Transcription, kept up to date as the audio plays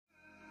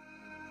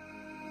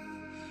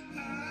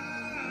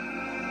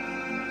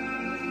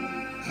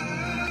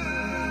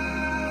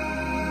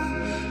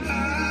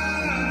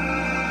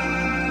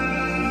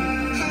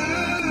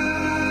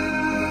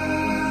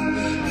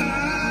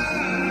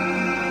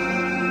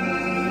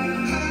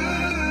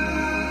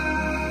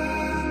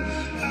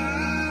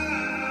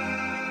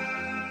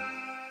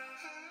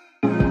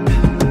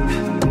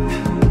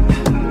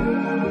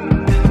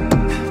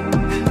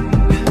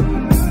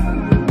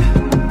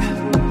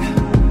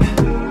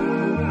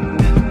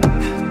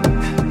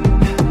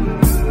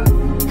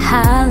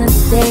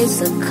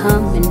days are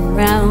coming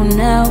round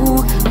now.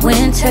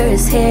 Winter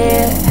is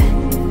here,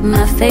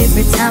 my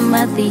favorite time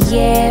of the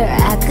year.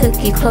 I could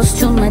get close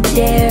to my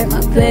dear, my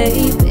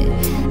baby.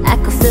 I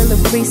could feel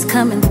a breeze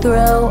coming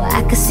through.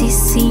 I could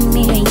see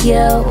me and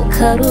you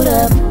cuddled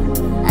up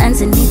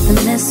underneath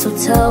the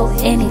mistletoe.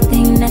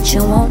 Anything that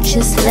you want,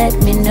 just let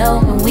me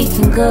know, and we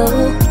can go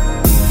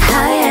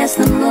high as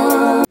the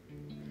moon.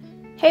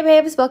 Hey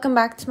babes, welcome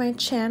back to my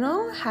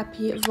channel.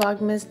 Happy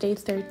Vlogmas day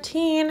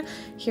 13.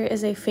 Here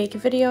is a fake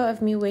video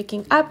of me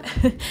waking up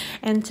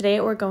and today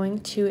we're going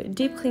to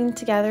deep clean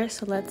together,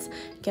 so let's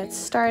get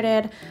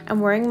started.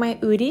 I'm wearing my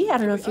hoodie. I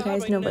don't know if you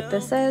guys know what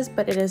this is,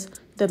 but it is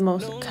the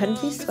most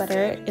comfy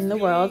sweater in the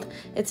world.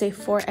 It's a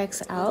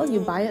 4XL.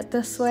 You buy it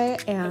this way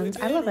and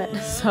I love it.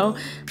 So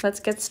let's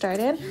get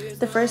started.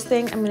 The first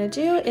thing I'm going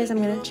to do is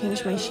I'm going to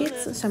change my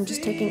sheets. So I'm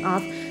just taking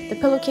off the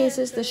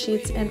pillowcases, the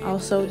sheets, and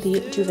also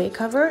the duvet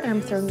cover, and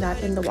I'm throwing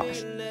that in the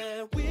wash.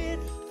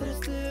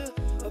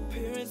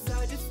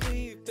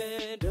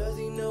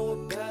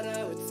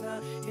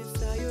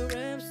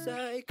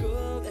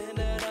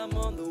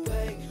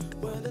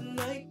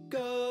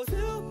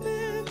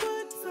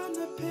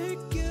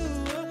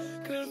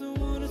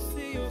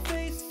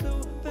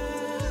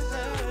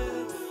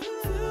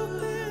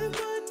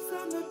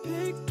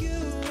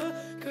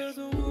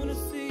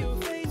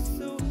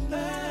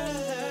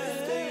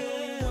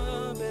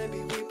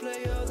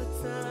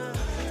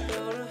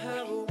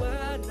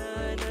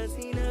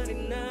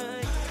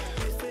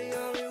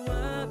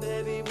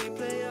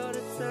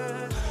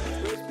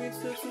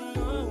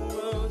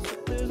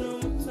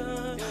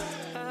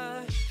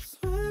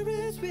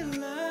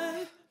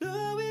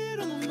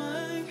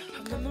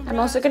 I'm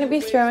also going to be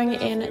throwing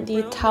in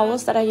the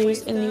towels that I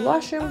use in the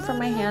washroom for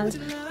my hands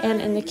and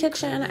in the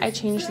kitchen. I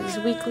change these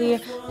weekly,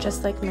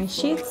 just like my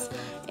sheets.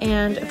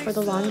 And for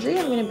the laundry,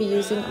 I'm going to be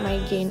using my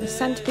Gain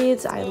scent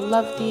beads. I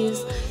love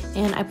these,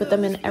 and I put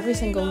them in every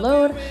single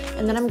load.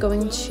 And then I'm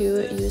going to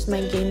use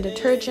my Gain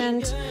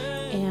detergent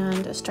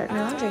and start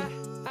my laundry.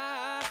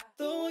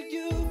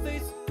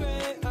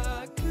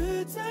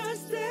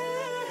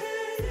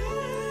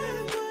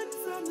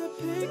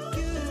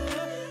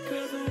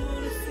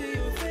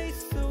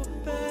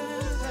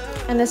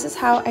 And this is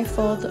how I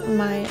fold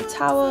my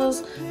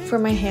towels for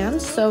my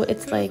hands. So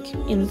it's like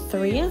in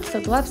 3. So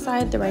the left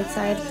side, the right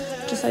side,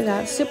 just like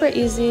that. Super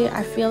easy.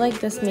 I feel like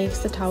this makes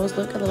the towels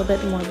look a little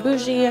bit more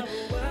bougie.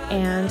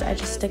 And I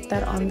just stick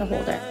that on the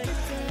holder.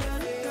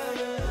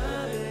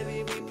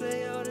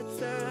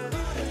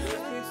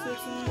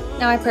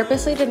 Now, I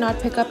purposely did not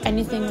pick up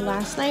anything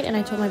last night, and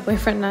I told my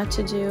boyfriend not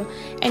to do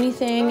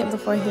anything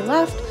before he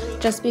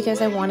left, just because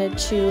I wanted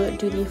to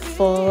do the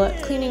full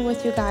cleaning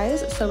with you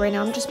guys. So right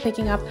now I'm just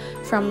picking up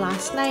from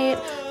last night,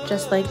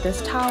 just like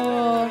this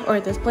towel, or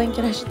this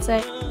blanket I should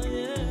say.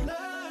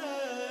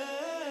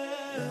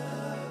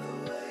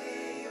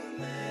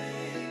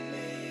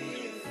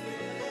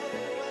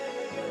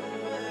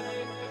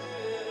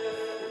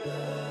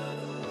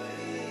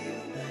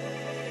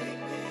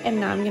 And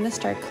now I'm gonna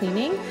start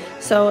cleaning.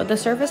 So the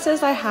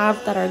surfaces I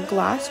have that are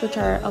glass, which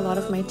are a lot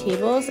of my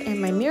tables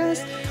and my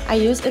mirrors, I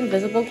use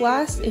invisible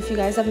glass. If you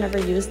guys have never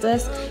used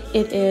this,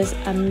 it is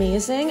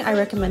amazing. I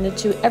recommend it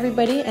to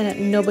everybody,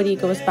 and nobody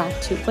goes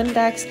back to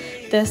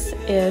Windex. This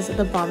is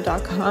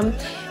thebomb.com,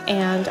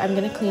 and I'm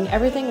gonna clean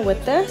everything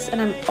with this,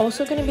 and I'm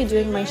also gonna be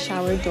doing my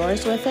shower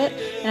doors with it,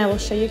 and I will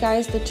show you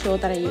guys the tool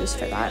that I use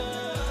for that.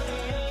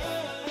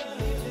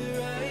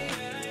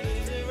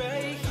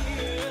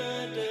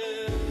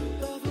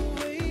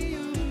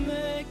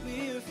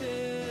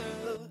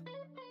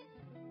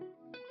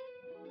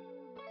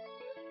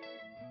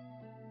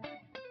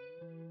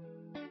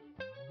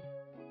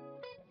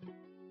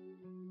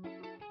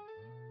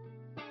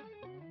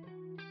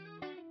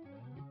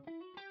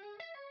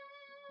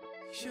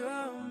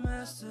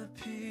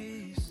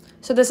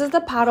 So this is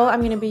the paddle I'm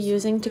going to be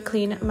using to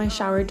clean my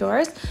shower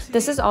doors.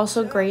 This is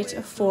also great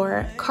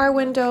for car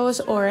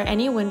windows or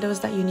any windows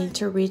that you need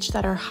to reach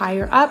that are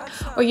higher up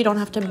or you don't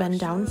have to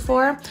bend down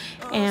for.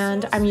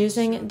 And I'm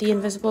using the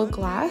invisible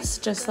glass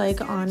just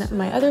like on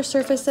my other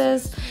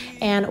surfaces.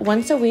 And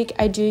once a week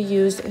I do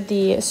use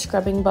the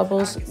Scrubbing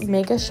Bubbles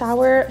Mega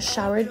Shower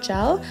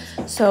Gel.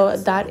 So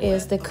that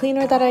is the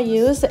cleaner that I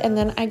use, and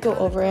then I go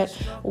over it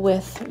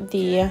with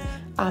the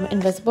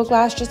invisible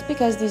glass, just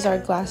because these are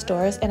glass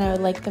doors and I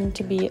would like them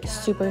to be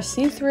super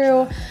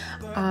see-through.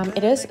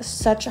 It is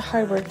such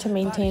hard work to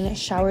maintain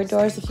shower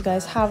doors. If you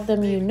guys have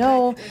them, you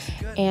know,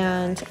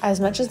 and as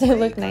much as they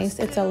look nice,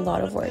 it's a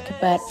lot of work,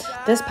 but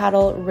this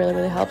paddle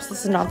really helps.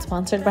 This is not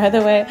sponsored, by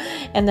the way.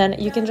 And then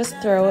you can just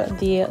throw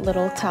the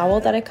little towel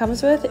that it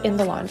comes with in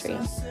the laundry.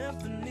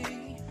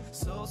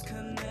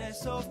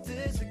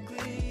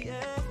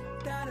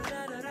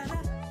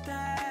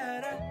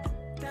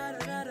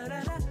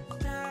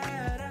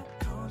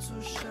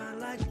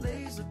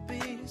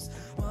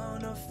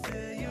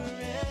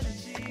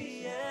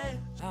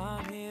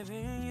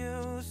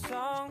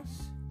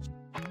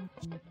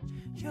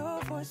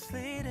 Your voice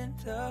leading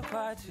the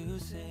choir to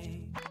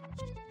sing.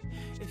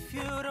 If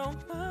you don't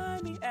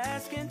mind me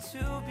asking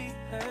to be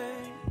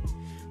heard,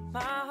 My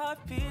heart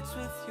beats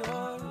with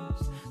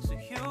yours, so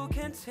you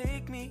can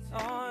take me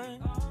on.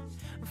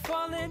 I'm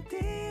falling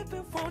deep,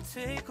 it won't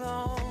take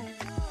long.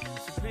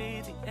 So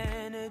breathe the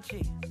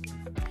energy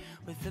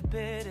with a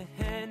bit of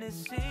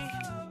Hennessy.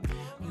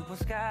 We want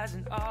skies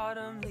and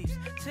autumn leaves.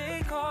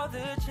 Take all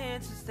the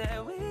chances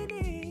that we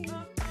need.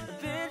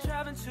 I've been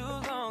driving too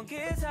long,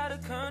 gets out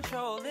of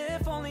control.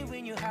 If only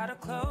we knew how to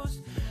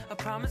close. I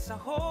promise I'll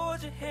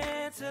hold your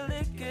hand till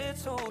it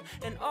gets old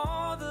and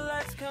all the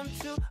lights come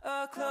to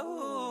a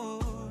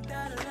close.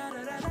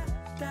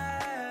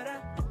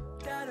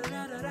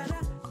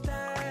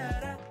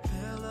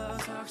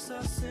 Pillows are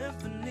so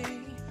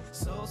symphony,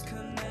 souls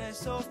connect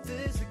so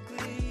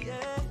physically,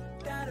 yeah.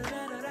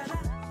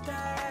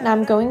 Now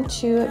I'm going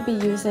to be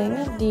using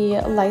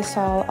the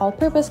Lysol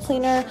all-purpose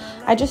cleaner.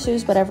 I just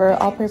use whatever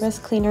all-purpose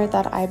cleaner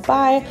that I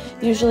buy.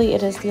 Usually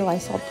it is the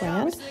Lysol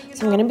brand.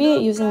 So I'm going to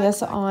be using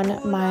this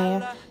on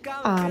my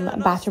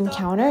bathroom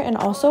counter and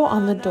also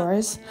on the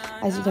doors,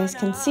 as you guys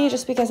can see,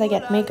 just because I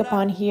get makeup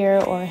on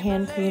here or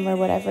hand cream or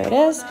whatever it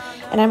is.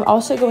 And I'm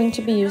also going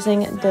to be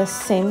using this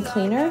same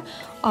cleaner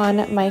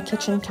on my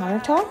kitchen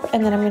countertop,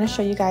 and then I'm going to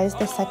show you guys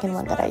the second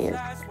one that I use.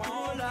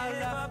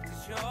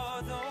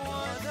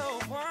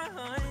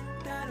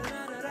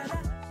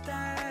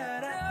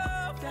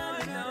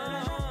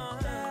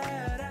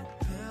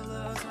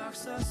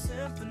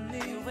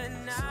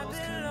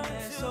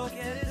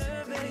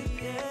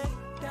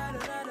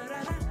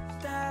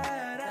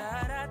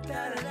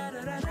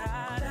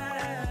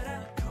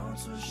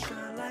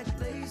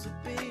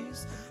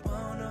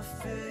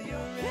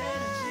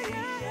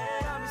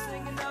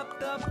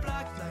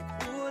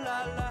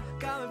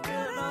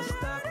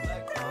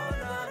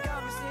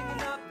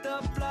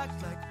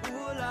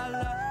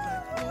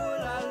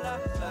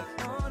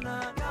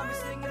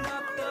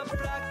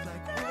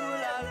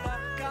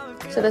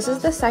 So this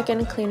is the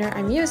second cleaner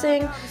I'm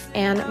using,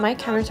 and my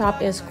countertop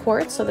is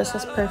quartz, so this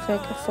is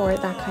perfect for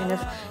that kind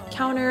of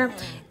counter.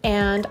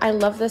 And I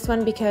love this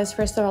one because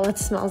first of all, it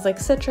smells like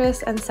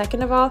citrus, and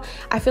second of all,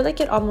 I feel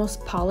like it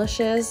almost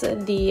polishes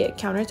the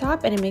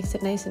countertop and it makes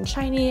it nice and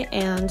shiny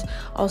and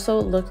also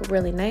look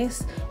really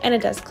nice, and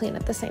it does clean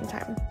at the same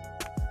time.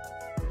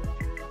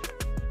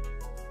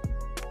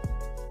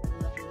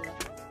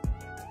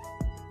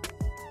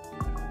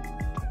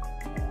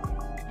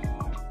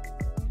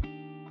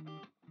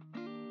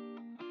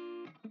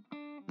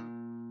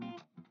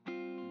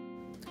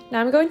 Now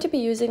I'm going to be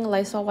using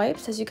Lysol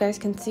wipes, as you guys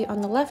can see on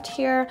the left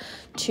here,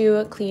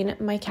 to clean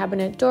my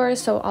cabinet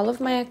doors, so all of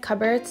my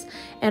cupboards,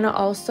 and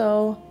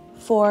also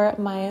for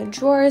my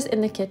drawers in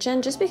the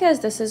kitchen, just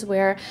because this is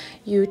where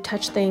you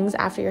touch things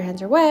after your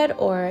hands are wet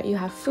or you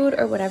have food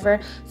or whatever.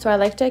 So I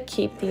like to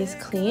keep these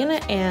clean,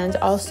 and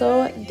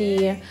also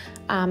the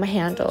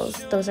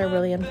handles. Those are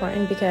really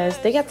important because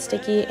they get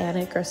sticky and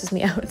it grosses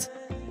me out.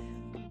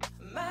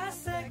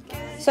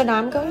 So now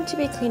I'm going to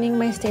be cleaning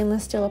my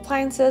stainless steel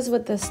appliances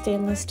with this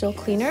stainless steel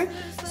cleaner.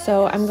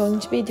 So I'm going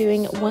to be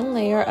doing one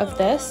layer of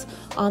this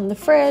on the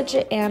fridge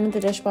and the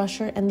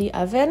dishwasher and the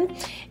oven.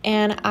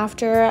 And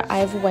after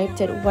I've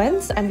wiped it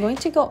once, I'm going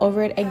to go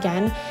over it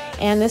again.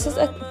 And this is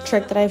a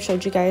trick that I've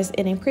showed you guys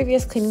in a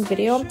previous cleaning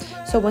video.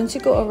 So once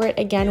you go over it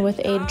again with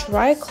a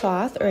dry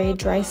cloth or a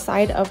dry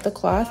side of the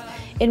cloth,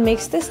 it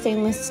makes the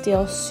stainless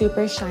steel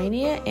super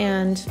shiny,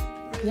 and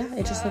yeah,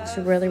 it just looks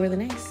really, really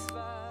nice.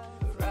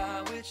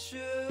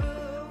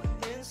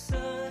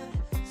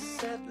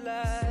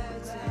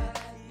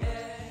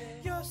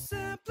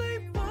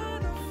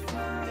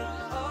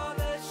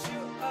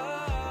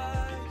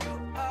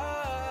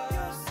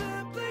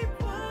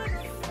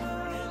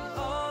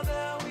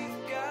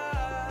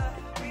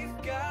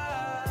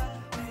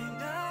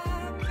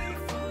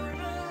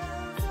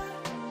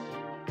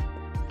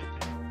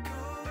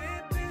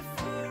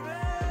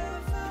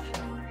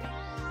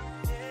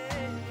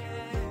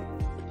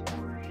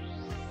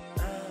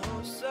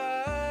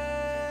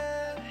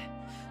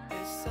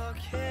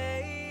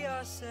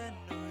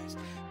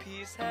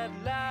 Had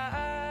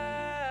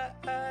lie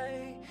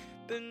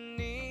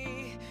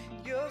beneath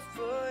your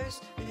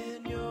voice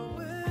and your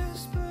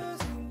whispers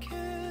and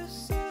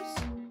kisses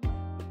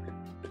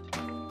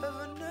of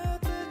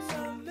another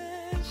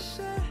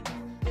dimension.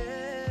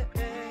 Yeah.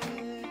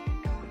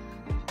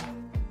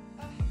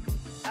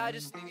 I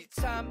just need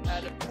time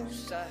at a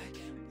poolside.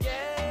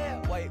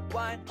 Yeah, white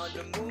wine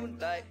under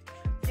moonlight.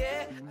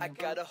 I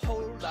got a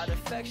whole lot of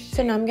affection.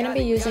 So now I'm going to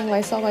be using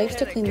Lysol wipes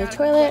to clean the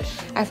toilet.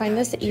 I find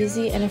this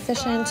easy and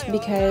efficient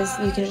because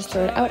you can just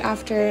throw it out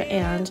after,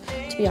 and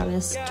to be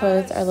honest,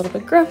 toilets are a little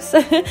bit gross.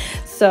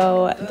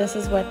 So this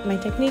is what my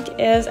technique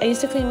is. I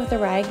used to clean with a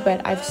rag,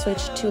 but I've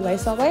switched to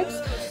Lysol wipes.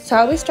 So I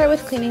always start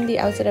with cleaning the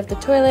outside of the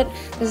toilet.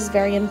 This is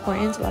very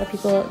important. A lot of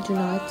people do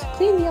not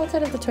clean the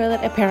outside of the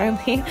toilet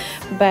apparently,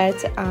 but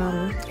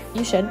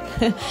you should.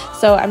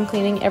 So I'm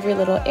cleaning every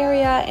little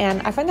area,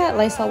 and I find that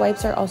Lysol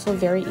wipes are also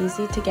very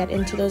easy to get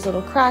into those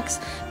little cracks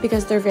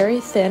because they're very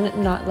thin,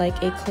 not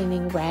like a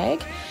cleaning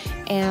rag.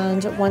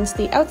 And once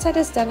the outside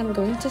is done, I'm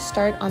going to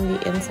start on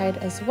the inside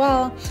as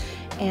well.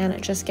 and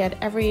just get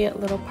every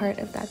little part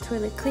of that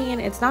toilet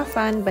clean. It's not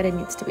fun, but it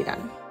needs to be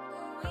done.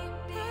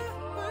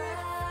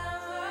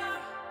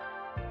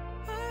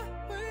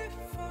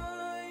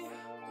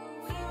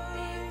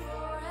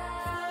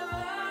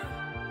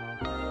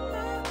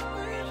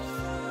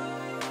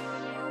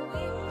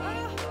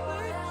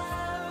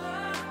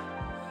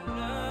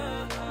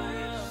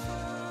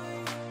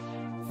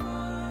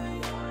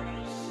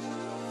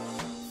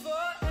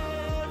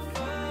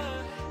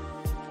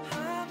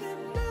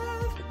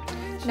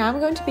 Now I'm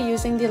going to be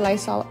using the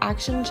Lysol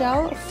Action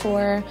Gel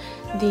for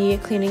the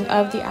cleaning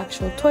of the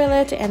actual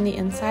toilet and the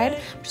inside.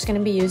 I'm just going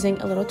to be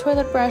using a little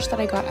toilet brush that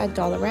I got at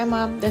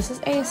Dollarama. This is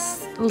a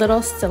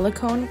little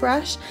silicone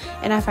brush,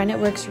 and I find it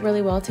works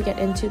really well to get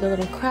into the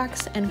little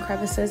cracks and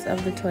crevices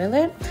of the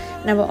toilet.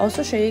 And I will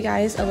also show you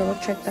guys a little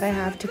trick that I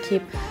have to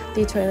keep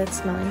the toilet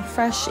smelling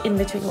fresh in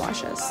between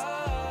washes.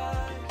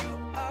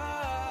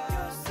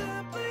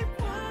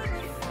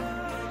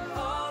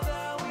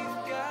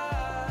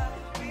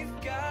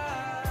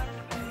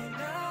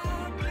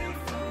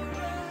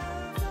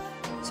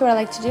 So what I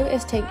like to do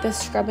is take this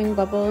Scrubbing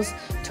Bubbles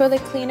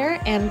toilet cleaner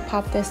and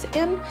pop this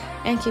in,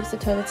 and keeps the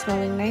toilet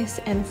smelling nice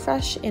and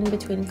fresh in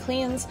between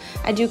cleans.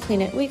 I do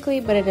clean it weekly,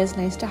 but it is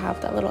nice to have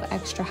that little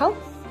extra help.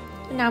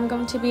 Now I'm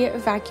going to be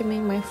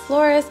vacuuming my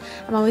floors.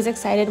 I'm always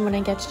excited when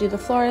I get to do the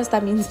floors.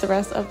 That means the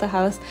rest of the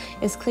house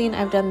is clean.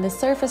 I've done the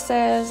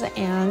surfaces,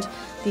 and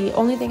the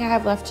only thing I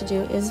have left to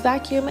do is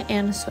vacuum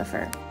and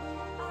Swiffer.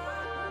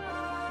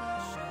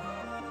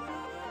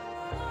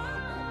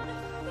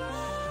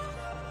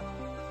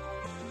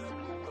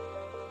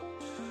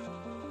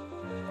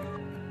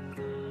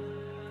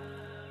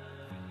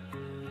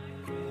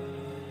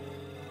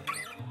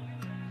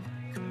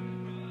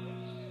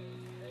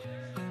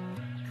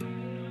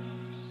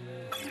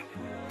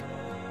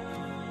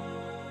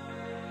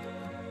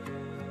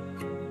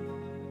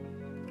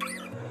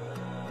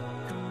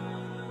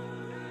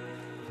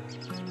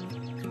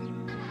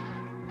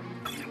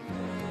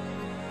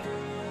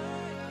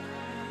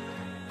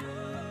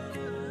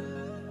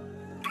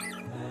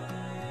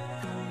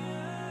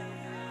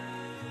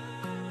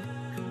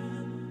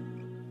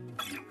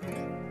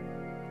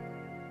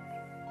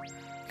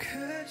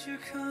 Could you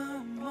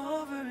come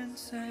over and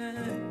say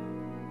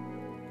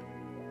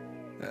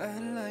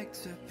I'd like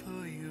to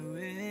pull you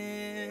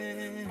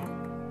in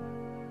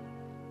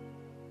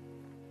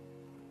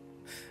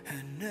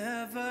and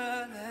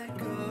never let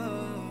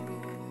go,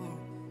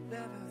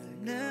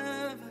 never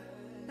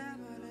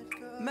let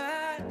go.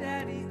 My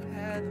daddy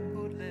had a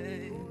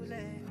bootleg.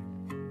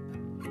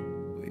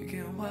 We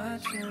can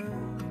watch him,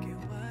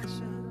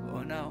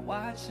 or not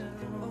watch him.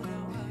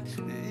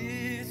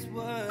 It's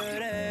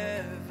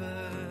whatever.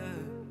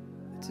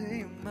 Do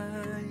you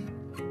mind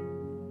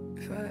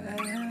if I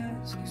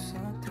ask you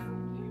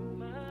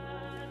something?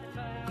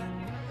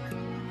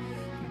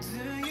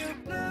 Do you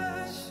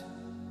blush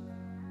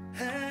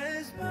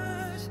as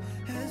much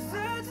as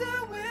I do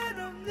when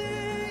I'm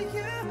near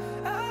you?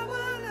 I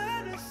will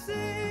let her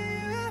see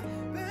you,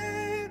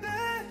 baby.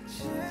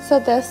 So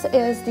this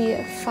is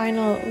the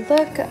final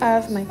look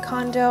of my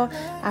condo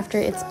after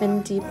it's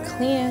been deep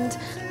cleaned.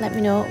 Let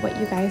me know what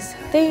you guys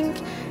think.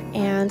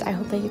 And I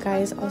hope that you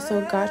guys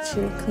also got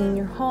to clean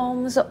your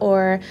homes,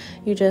 or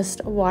you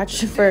just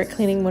watch for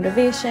cleaning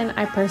motivation.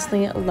 I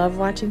personally love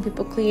watching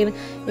people clean.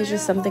 It's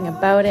just something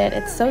about it.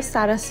 It's so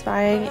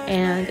satisfying,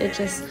 and it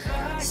just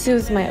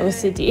soothes my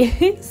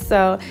OCD.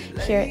 So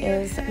here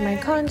is my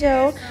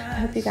condo. I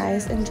hope you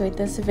guys enjoyed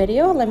this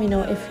video. Let me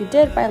know if you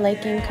did by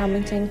liking,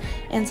 commenting,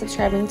 and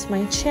subscribing to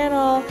my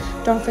channel.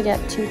 Don't forget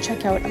to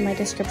check out my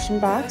description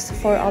box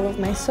for all of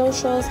my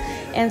socials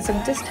and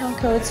some discount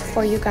codes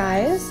for you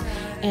guys.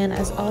 And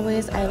as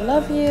always, I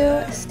love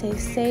you, stay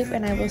safe,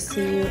 and I will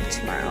see you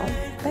tomorrow.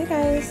 Bye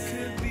guys.